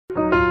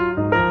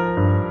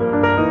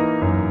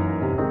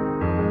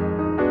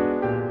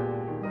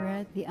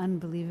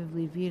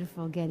unbelievably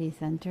beautiful Getty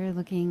Center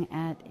looking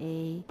at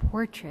a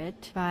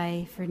portrait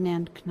by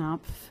Ferdinand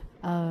Khnopff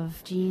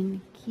of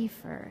Jeanne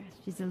Kéfer.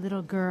 She's a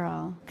little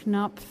girl.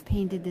 Khnopff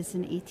painted this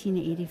in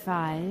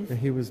 1885. And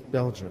he was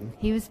Belgian.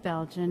 He was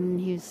Belgian.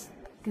 He was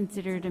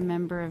considered a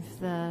member of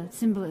the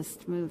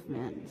Symbolist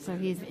movement. So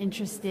he's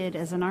interested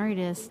as an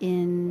artist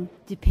in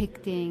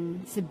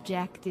depicting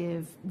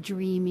subjective,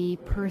 dreamy,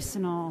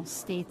 personal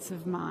states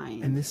of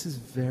mind. And this is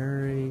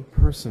very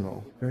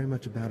personal, very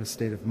much about a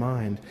state of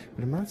mind,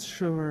 but I'm not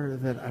sure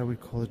that I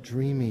would call it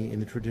dreamy in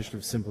the tradition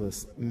of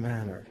symbolist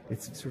manner.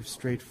 It's sort of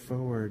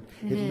straightforward,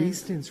 at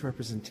least in its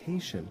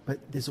representation, but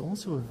there's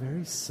also a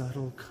very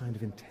subtle kind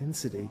of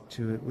intensity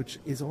to it, which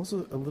is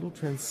also a little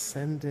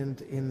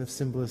transcendent in the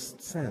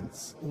symbolist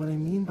sense. What I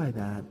mean by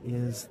that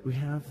is we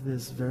have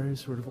this very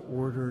sort of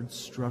ordered,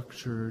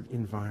 structured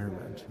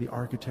environment, the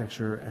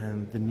architecture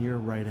and the near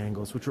right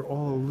angles, which are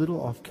all a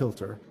little off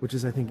kilter, which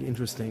is, I think,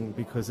 interesting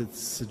because it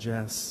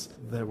suggests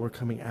that we're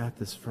coming at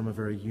this from a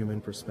very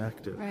human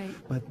perspective. Right.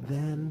 But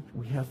then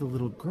we have the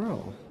little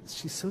girl.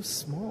 She's so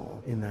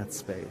small in that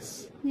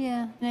space.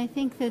 Yeah, and I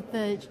think that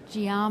the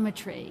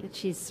geometry that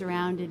she's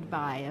surrounded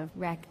by of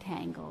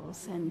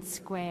rectangles and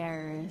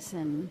squares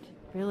and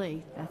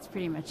really, that's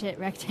pretty much it.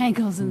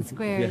 Rectangles and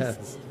squares.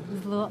 Yes.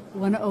 There's a little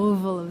one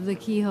oval of the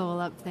keyhole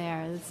up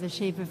there. That's the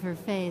shape of her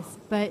face.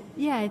 But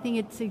yeah, I think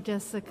it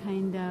suggests a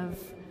kind of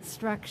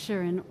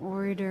structure and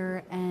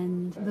order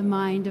and the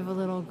mind of a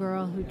little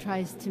girl who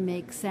tries to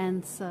make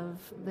sense of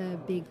the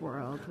big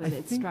world with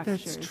its structures. I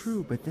think that's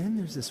true, but then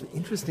there's this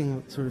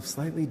interesting, sort of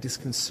slightly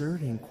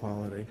disconcerting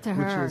quality to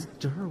her.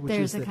 Which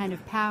there's is a kind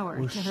of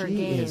power to her she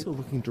gaze. is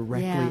looking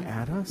directly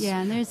at us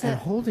and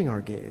holding our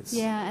gaze.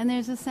 Yeah, and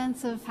there's a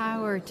sense of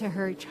power to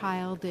her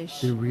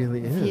childish there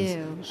really is.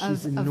 view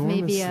She's of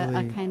maybe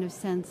a kind of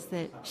sense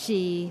that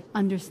she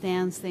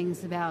understands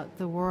things about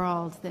the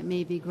world that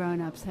maybe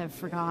grown-ups have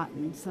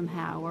forgotten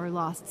somehow or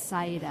lost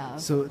sight of.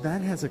 So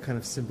that has a kind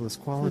of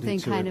symbolist quality to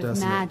it, something kind of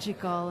doesn't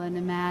magical and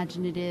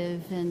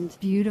imaginative and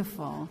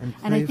beautiful.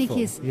 And I think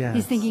playful,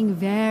 he's thinking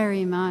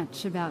very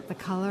much about the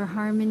color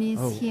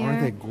harmonies here.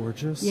 Aren't they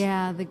gorgeous?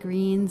 Yeah, the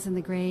greens and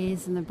the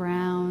grays and the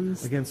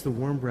browns. Against the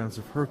warm browns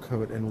of her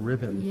coat and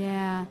ribbon.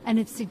 Yeah, and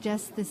it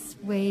suggests this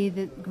way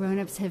that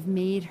grown-ups have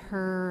made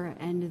her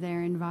and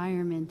their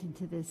environment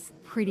into this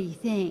pretty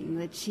thing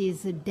that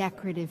she's a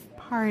decorative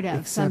part of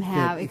except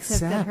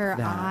that her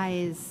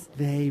eyes...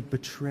 They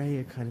betray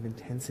a kind of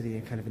intensity,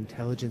 a kind of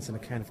intelligence, and a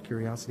kind of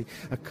curiosity,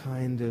 a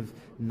kind of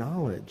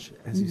knowledge,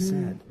 as you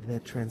said,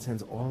 that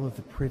transcends all of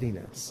the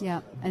prettiness.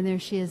 Yeah, and there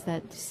she is,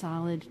 that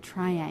solid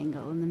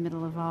triangle in the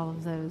middle of all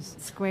of those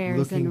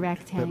squares and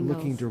rectangles. But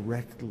looking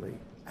directly,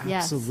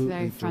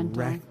 absolutely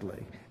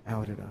directly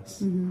out at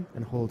us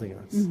and holding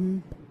us.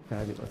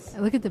 Fabulous.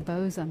 Look at the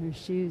bows on her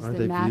shoes Aren't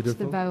that they match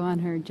beautiful? the bow on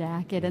her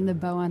jacket and the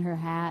bow on her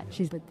hat.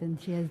 But then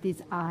she has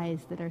these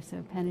eyes that are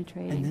so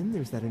penetrating. And then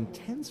there's that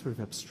intense sort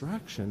of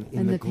abstraction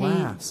in the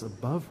glass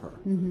above her.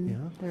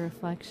 The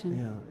reflection.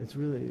 Yeah, it's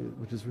really,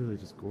 which is really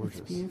just gorgeous.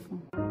 It's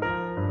beautiful.